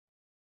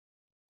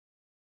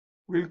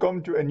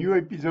Welcome to a new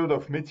episode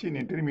of Médecine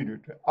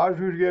Interminute. As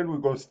usual, we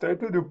go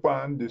straight to the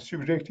point. The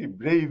subject is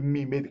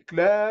bravely made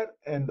clear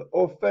and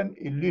often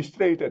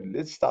illustrated.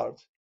 Let's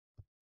start.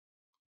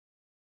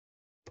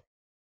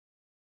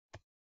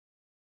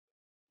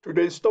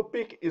 Today's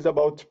topic is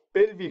about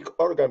pelvic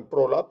organ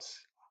prolapse,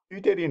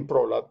 uterine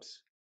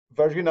prolapse,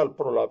 vaginal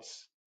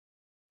prolapse,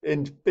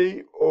 and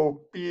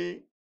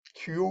POPQ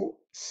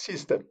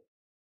system.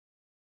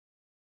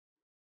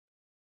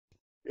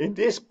 In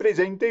this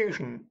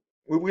presentation,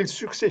 we will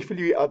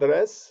successfully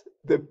address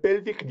the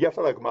pelvic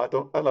diaphragm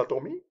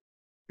anatomy,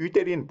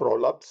 uterine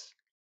prolapse,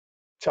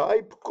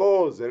 type,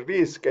 cause,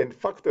 risk, and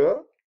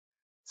factor,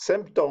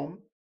 symptom,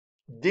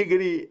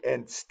 degree,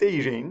 and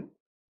staging,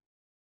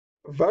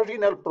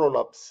 vaginal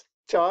prolapse,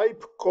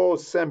 type,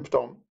 cause,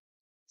 symptom,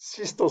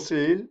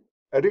 cystocele,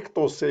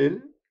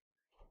 rectocele,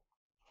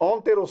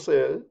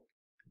 enterocele,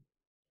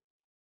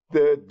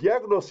 the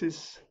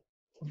diagnosis,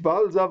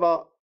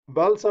 Valsalva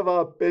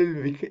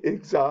pelvic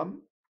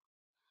exam,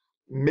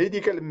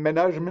 medical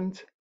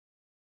management,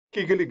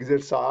 Kegel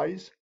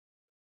exercise,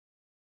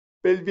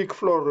 pelvic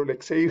floor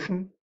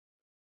relaxation,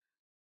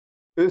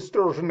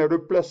 estrogen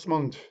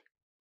replacement,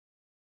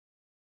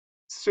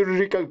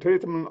 surgical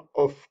treatment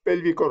of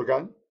pelvic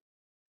organ,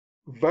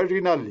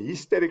 vaginal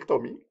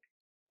hysterectomy,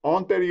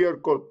 anterior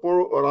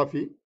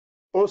colporography,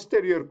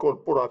 posterior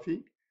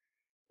colporography,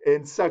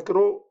 and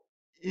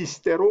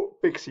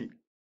sacrohysteropexy.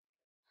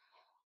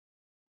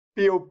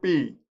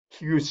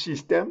 POPQ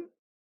system,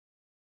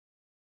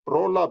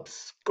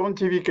 prolapse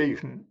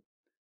quantification,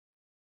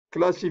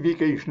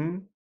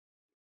 classification.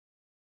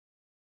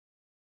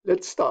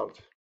 Let's start.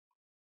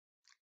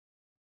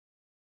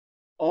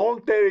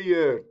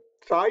 Anterior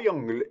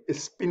triangle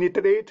is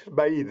penetrated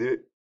by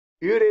the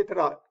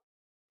urethra,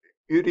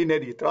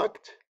 urinary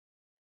tract,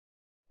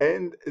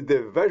 and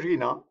the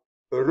vagina,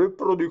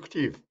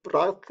 reproductive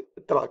tract.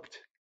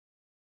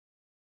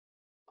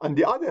 On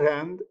the other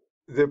hand,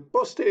 the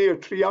posterior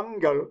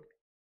triangle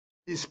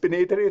is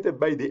penetrated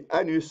by the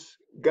anus,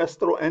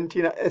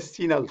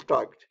 gastrointestinal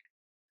tract.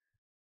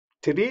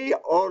 Three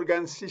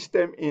organ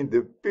systems in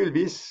the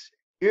pelvis: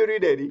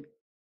 urinary,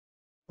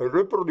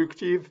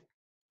 reproductive,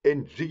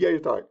 and GI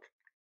tract.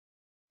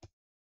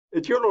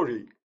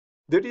 Etiology.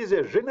 There is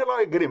a general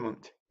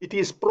agreement. It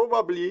is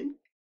probably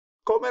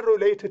common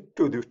related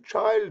to the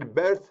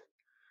childbirth,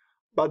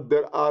 but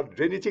there are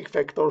genetic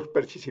factors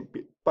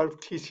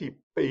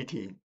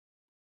participating.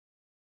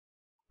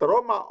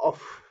 Trauma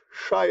of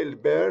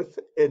childbirth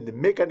and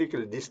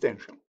mechanical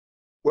distension.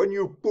 When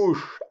you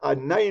push a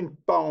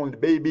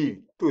 9-pound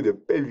baby to the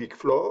pelvic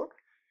floor,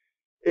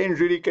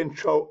 injury can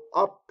show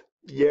up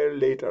a year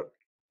later.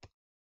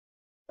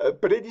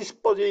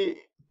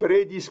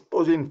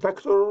 Predisposing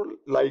factors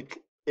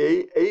like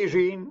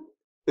aging,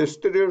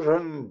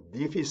 estrogen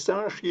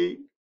deficiency,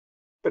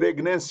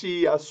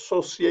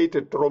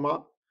 pregnancy-associated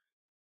trauma,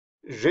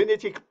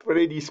 genetic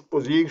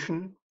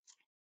predisposition,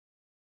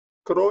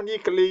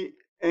 chronically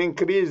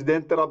increased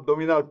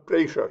intra-abdominal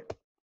pressure.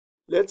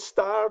 Let's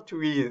start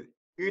with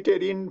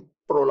uterine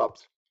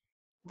prolapse.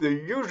 The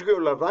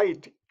usual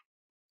right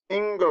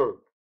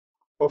angle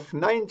of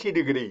 90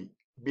 degrees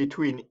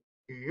between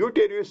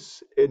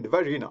uterus and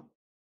vagina.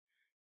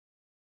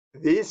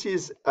 This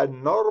is a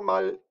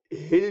normal,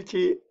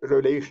 healthy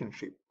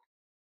relationship.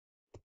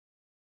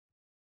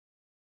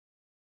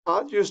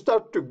 As you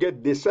start to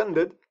get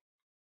descended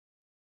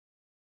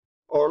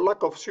or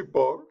lack of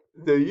support,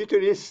 the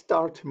uterus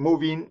starts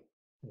moving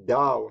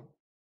down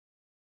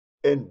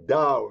and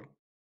down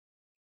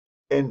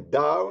and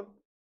down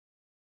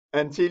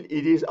until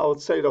it is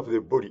outside of the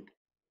body.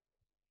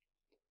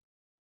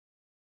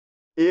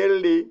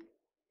 Early,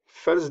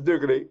 first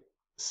degree,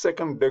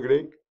 second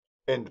degree,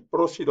 and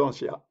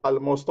procedencia,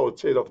 almost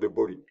outside of the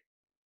body.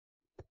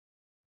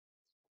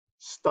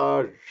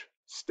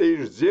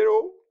 Stage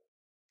 0,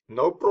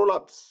 no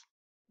prolapse,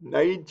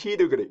 90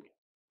 degrees.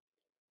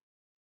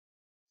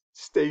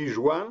 Stage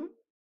 1,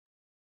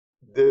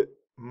 the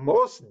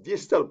most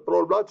distal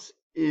prolapse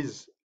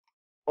is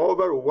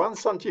over 1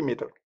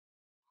 centimeter,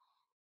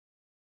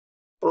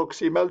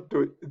 proximal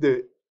to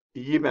the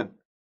hymen.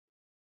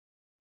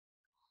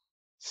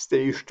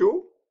 Stage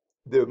 2,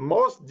 the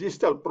most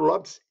distal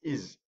prolapse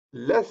is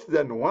less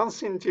than 1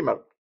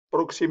 centimeter,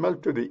 proximal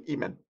to the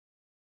hymen.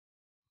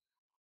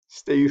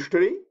 Stage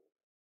 3,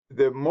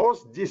 the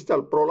most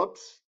distal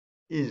prolapse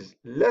is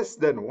less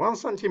than 1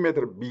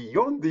 centimeter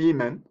beyond the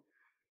hymen,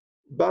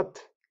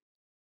 but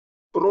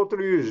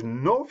protrudes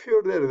no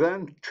further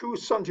than 2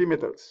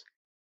 centimeters.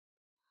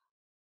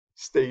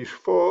 Stage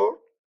 4,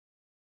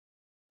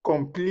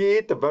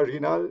 complete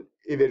vaginal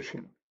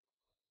eversion.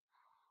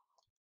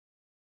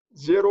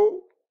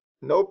 0,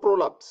 no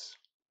prolapse,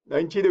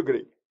 90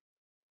 degrees.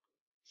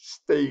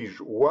 Stage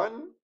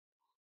 1,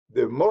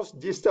 the most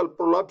distal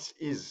prolapse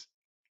is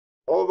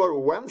over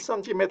 1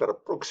 centimeter,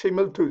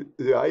 proximal to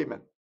the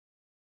hymen.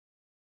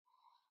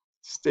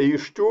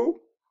 Stage 2,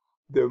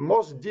 the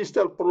most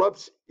distal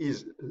prolapse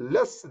is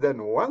less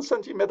than 1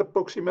 centimeter,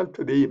 proximal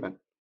to the hymen.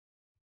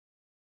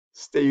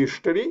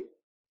 Stage 3,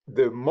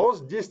 The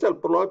most distal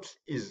prolapse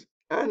is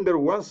under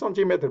 1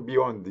 centimeter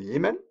beyond the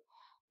hymen,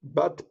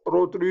 but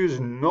protrudes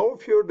no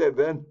further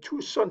than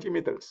 2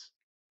 centimeters.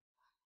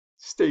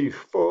 Stage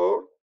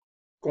 4,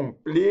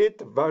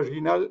 complete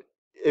vaginal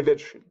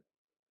eversion.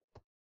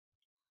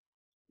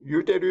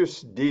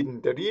 Uterus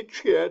didn't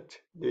reach yet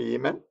the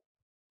hymen.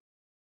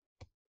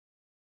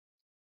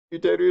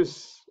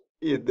 Uterus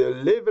is the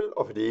level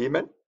of the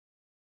hymen.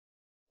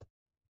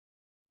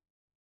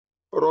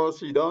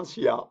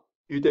 Procedentia,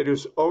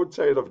 uterus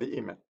outside of the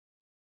hymen.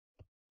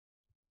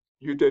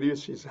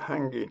 Uterus is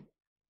hanging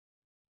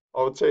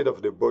outside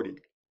of the body.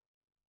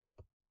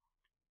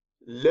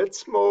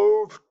 Let's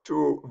move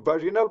to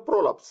vaginal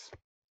prolapse.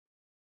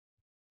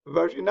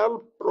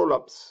 Vaginal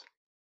prolapse.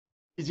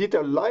 Is it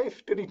a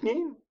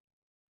life-threatening?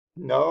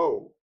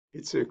 No,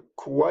 it's a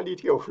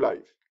quality of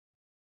life.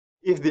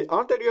 If the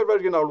anterior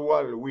vaginal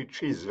wall,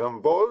 which is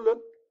involved,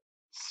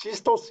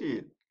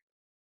 cystocele,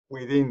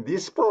 within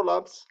this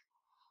prolapse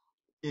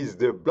is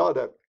the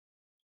bladder,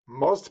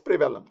 most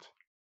prevalent.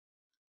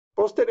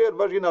 Posterior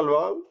vaginal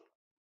wall,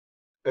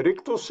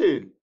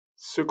 rectocele,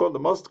 second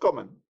most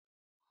common.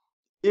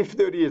 If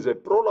there is a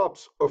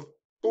prolapse of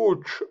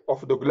pouch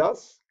of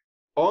Douglas,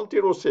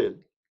 enterocele,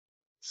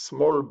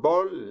 small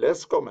bowel,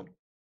 less common.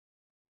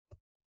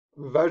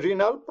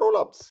 Vaginal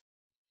prolapse,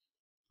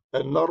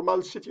 a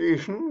normal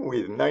situation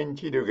with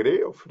 90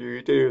 degrees of the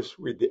uterus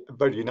with the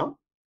vagina.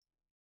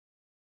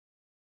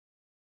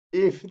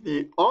 If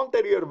the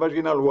anterior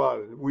vaginal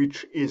wall,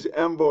 which is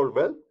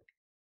involved,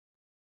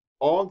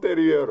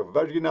 anterior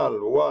vaginal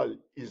wall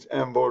is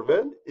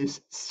involved,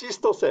 is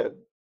cystocele.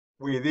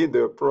 Within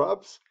the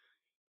prolapse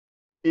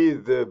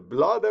is the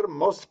bladder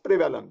most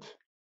prevalent.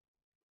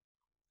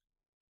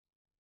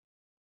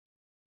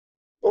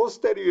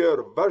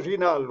 Posterior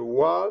vaginal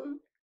wall,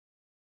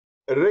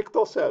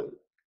 rectocele,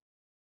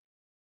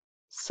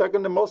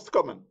 second most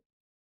common.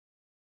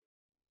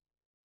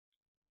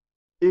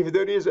 If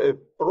there is a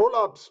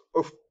prolapse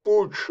of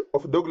pouch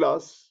of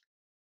Douglas,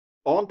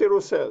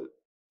 enterocele,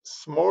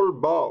 small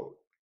bowel,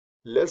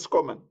 less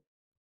common.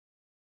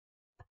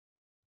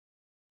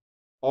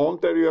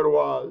 Anterior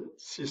wall,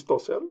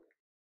 cystocele.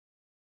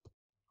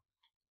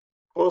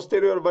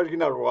 Posterior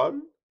vaginal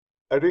wall,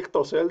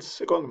 rectocele,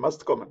 second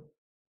most common.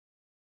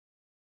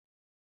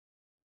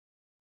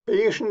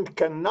 Patient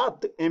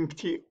cannot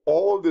empty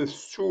all the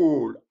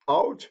stool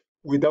out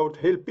without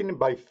helping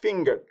by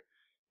finger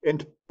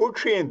and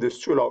pushing the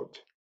stool out.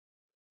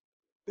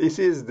 This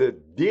is the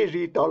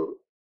digital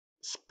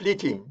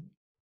splitting.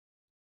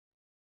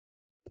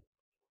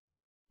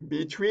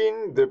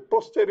 Between the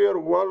posterior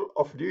wall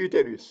of the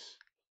uterus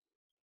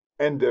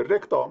and the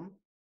rectum,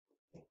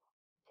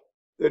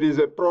 there is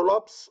a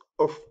prolapse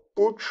of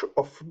pouch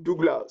of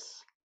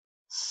Douglas.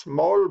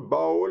 Small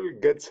bowel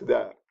gets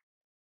there.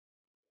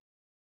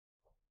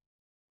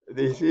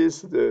 This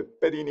is the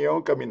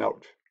perineum coming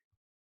out.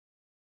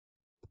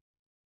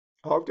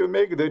 How to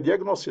make the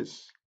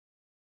diagnosis?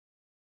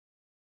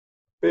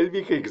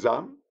 Pelvic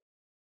exam.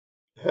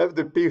 Have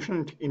the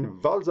patient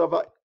in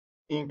Valsalva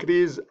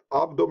increase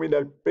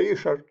abdominal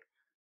pressure,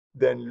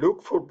 then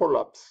look for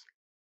prolapse.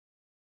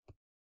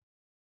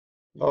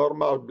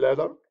 Normal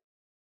bladder,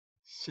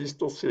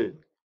 cystocele.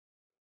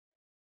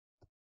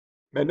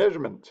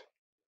 Management.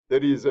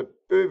 There is a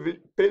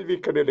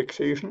pelvic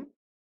relaxation.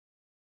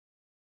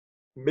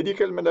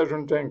 Medical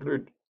management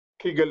include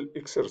Kegel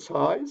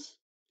exercise,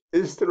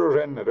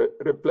 estrogen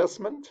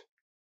replacement,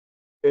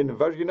 and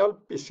vaginal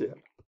PCR.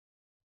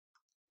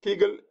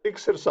 Kegel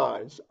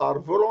exercise are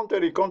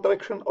voluntary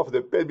contraction of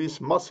the pelvis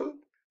muscle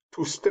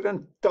to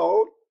strengthen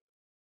tone,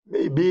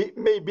 may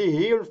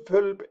be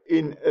helpful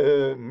in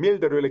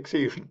mild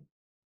relaxation.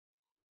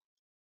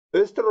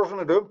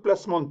 Estrogen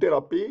replacement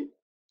therapy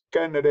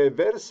can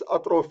reverse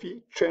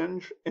atrophy,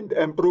 change, and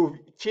improve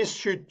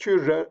tissue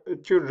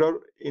turgor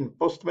in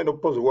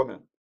postmenopause women.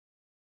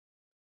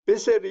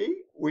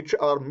 Pessary, which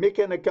are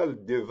mechanical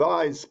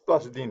devices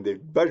placed in the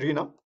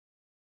vagina,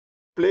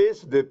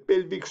 place the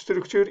pelvic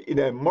structure in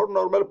a more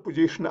normal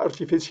position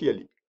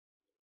artificially.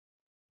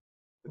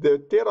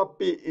 The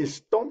therapy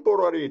is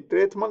temporary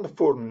treatment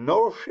for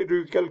no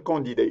chirurgical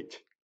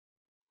candidate.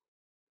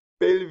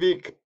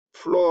 Pelvic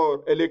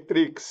floor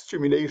electric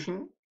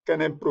stimulation can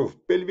improve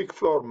pelvic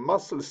floor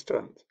muscle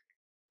strength.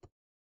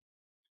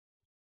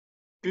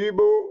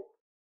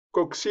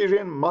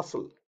 Pubococcygean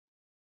muscle.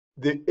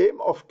 The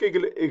aim of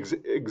Kegel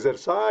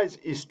exercise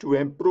is to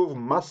improve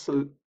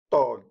muscle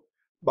tone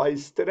by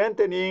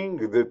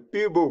strengthening the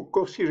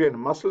pubococcygean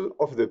muscle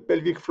of the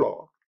pelvic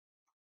floor.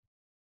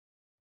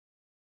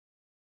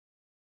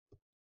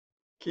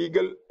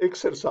 Kegel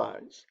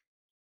exercise.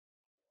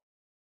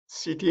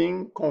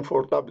 Sitting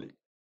comfortably.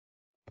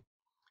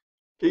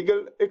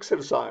 Kegel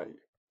exercise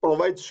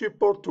provides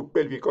support to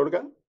pelvic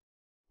organ,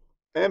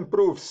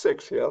 improves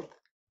sex health,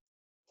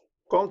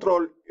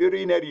 control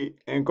urinary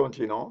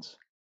incontinence,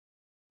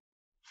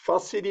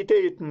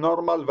 facilitate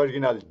normal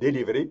vaginal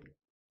delivery,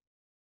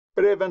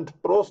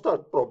 prevent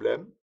prostate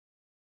problem,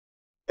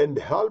 and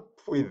help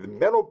with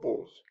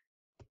menopause.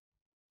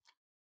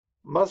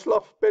 Muscle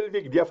of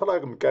pelvic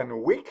diaphragm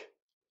can weak.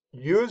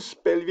 Use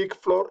pelvic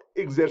floor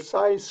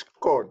exercise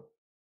cone.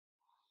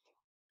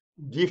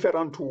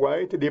 Different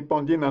weight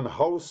depending on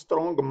how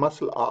strong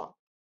muscle are.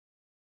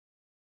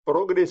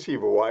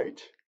 Progressive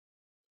weight.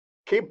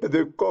 Keep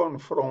the cone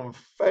from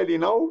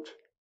falling out.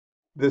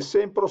 The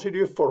same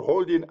procedure for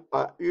holding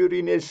a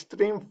urine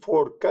stream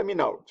for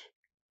coming out.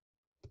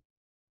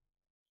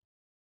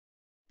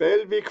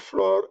 Pelvic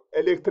floor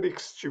electric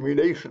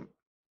stimulation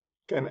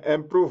can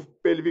improve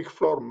pelvic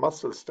floor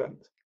muscle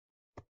strength.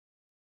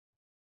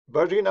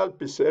 Vaginal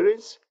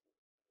pessaries,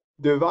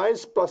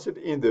 device placed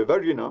in the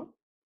vagina.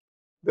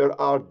 There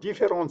are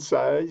different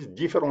size,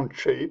 different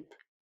shape,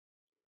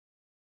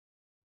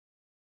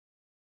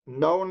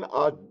 known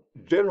as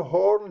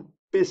gel-horn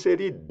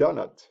pessary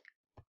donut.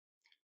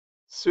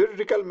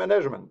 Surgical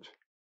management.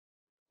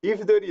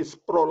 If there is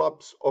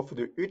prolapse of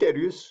the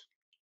uterus,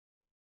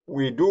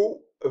 we do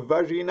a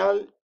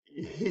vaginal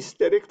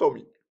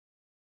hysterectomy.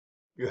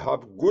 You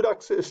have good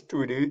access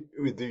to the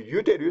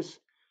uterus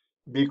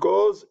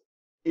because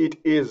it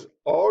is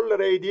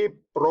already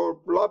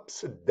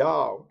prolapsed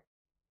down.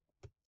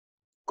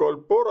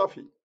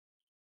 Colporaphy,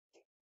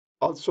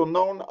 also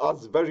known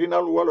as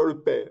vaginal wall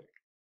repair,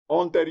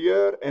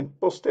 anterior and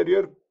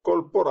posterior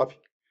colporaphy,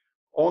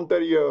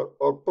 anterior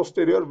or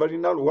posterior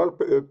vaginal wall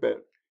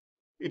repair.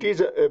 It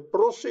is a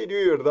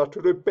procedure that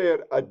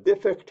repairs a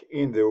defect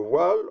in the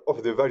wall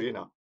of the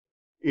vagina.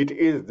 It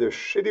is the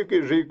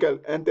chirurgical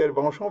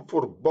intervention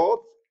for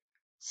both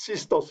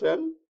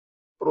cystocele,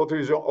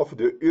 protrusion of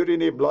the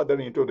urine bladder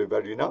into the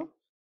vagina,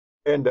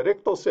 and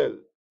rectocele,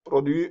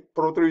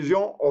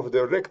 protrusion of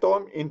the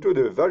rectum into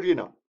the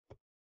vagina.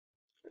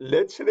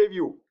 Let's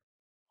review.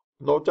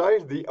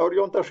 Notice the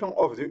orientation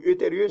of the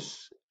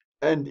uterus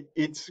and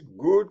it's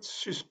good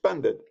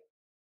suspended.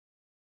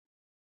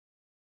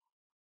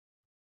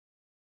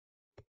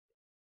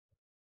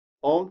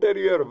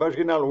 Anterior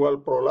vaginal wall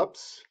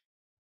prolapse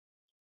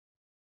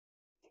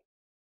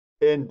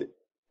and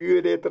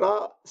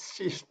urethra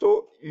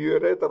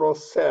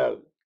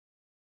cystourethral.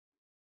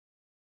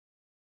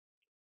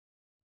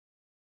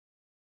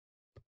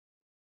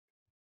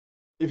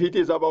 If it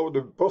is about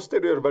the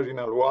posterior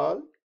vaginal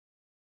wall,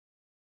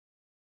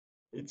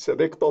 it's a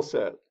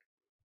rectocele.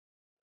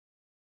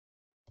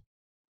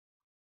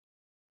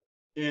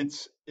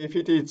 If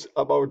it is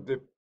about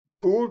the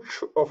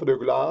bulge of the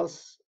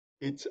glass,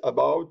 it's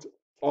about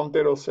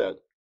enterocele.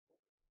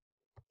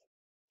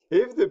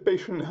 If the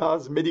patient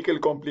has medical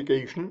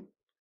complication,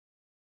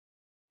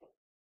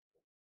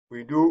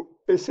 we do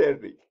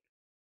pessary,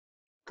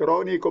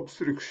 chronic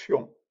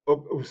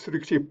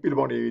obstructive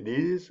pulmonary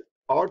disease,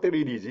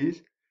 artery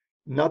disease,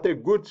 not a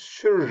good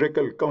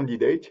surgical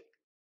candidate.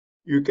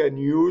 You can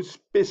use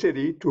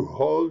pessary to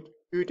hold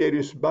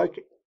uterus back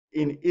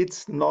in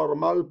its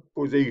normal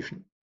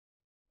position.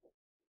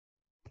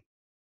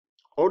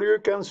 Or you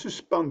can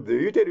suspend the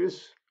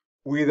uterus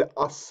with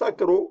a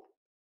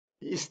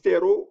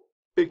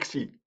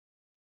sacro-hysteropexy,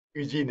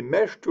 using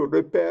mesh to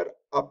repair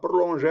a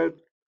prolongation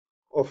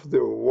of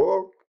the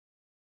wall.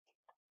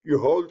 You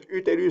hold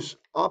uterus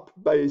up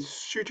by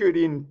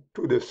suturing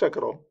to the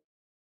sacrum.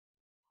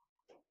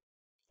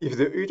 If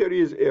the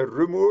uterus is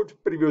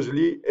removed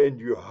previously and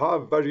you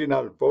have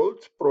vaginal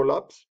vault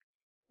prolapse,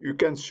 you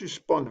can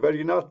suspend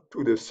vagina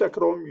to the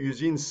sacrum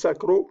using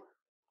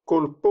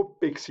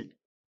sacrocolpopexy.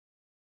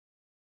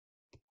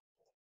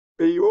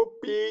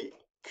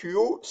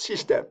 POPQ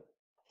system.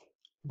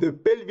 The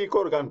pelvic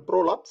organ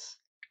prolapse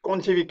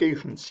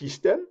quantification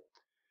system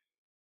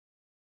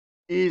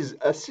is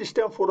a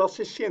system for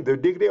assessing the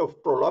degree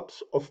of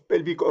prolapse of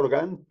pelvic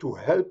organ to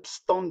help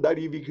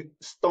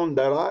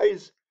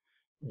standardize,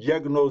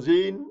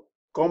 diagnosing,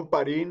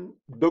 comparing,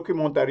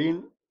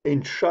 documenting,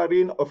 and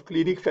sharing of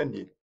clinic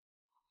findings.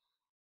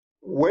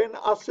 When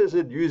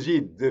assessed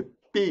using the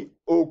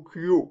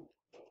POPQ,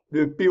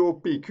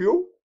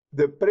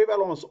 the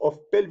prevalence of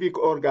pelvic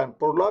organ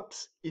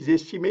prolapse is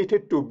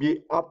estimated to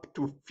be up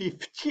to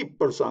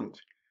 50%,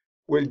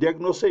 while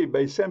diagnosed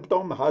by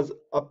symptom has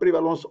a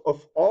prevalence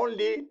of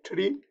only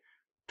 3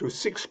 to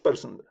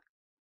 6%.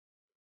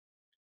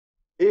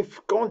 If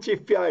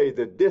quantify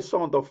the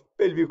descent of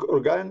pelvic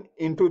organ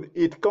into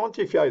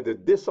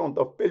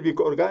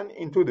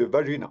the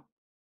vagina.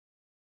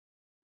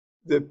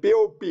 The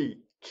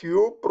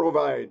POPQ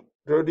provide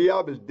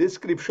reliable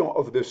description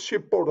of the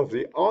support of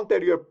the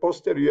anterior,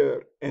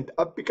 posterior, and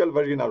apical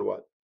vaginal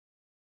wall.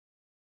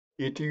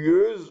 It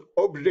uses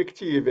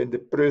objective and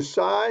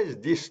precise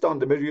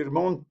distance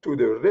measurement to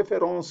the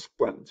reference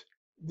point,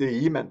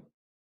 the hymen.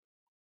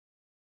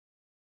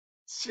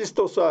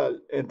 Cystocele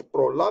and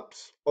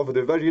prolapse of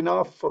the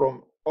vagina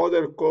from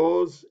other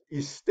cause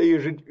is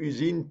staged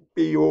using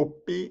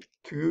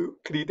POPQ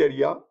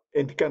criteria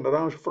and can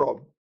range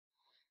from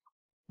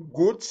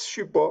good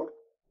support,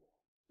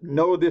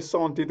 no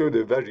descent into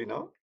the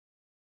vagina,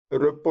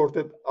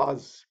 reported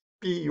as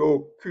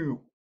POQ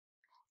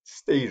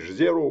stage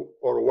 0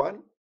 or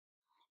 1,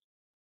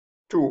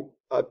 to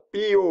a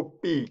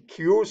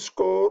POPQ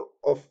score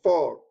of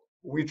 4,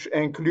 which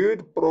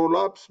include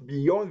prolapse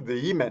beyond the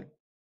hymen.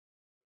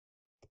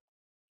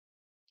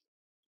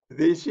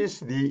 This is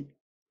the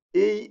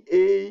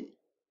AA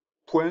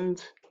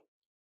point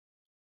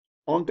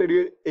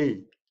anterior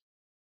A.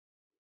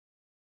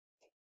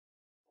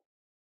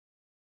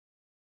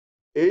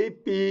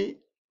 AP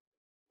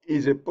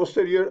is a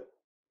posterior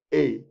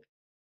A.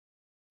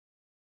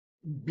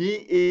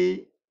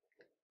 BA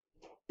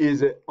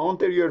is an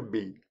anterior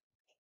B.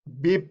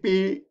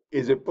 BP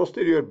is a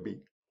posterior B.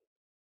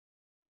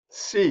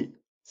 C,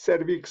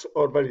 cervix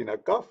or vagina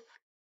cuff.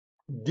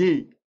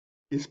 D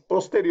is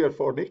posterior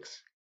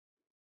fornix.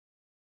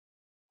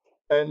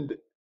 And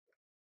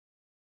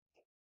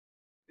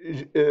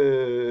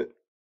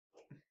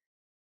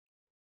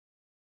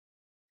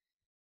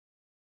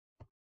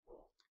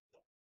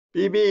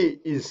PB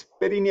is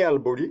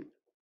perineal body.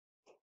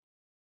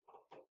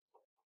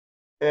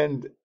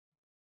 And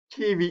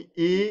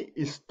TVE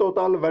is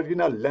total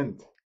vaginal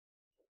length.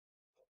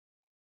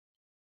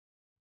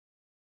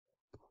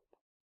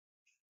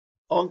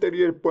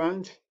 Anterior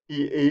point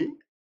EA,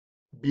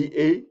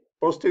 BA,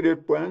 posterior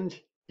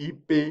point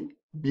EP,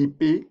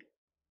 BP,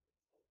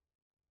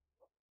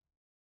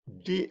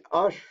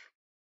 DH,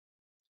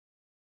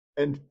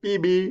 and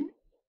PB,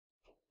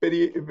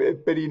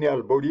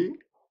 perineal body,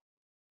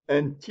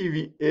 and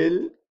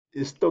TVL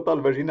is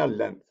total vaginal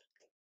length.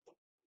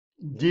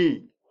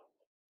 D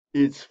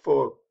is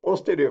for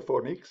posterior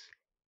fornix,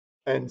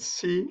 and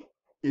C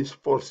is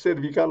for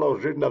cervical or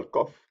genital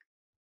cuff.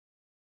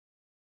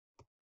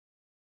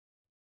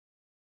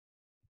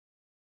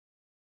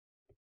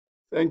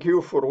 Thank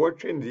you for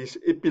watching this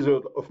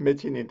episode of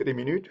Medicine in 3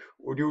 minutes.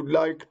 Would you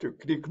like to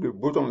click the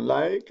button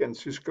like and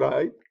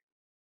subscribe?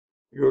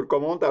 Your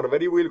comments are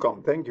very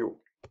welcome. Thank you.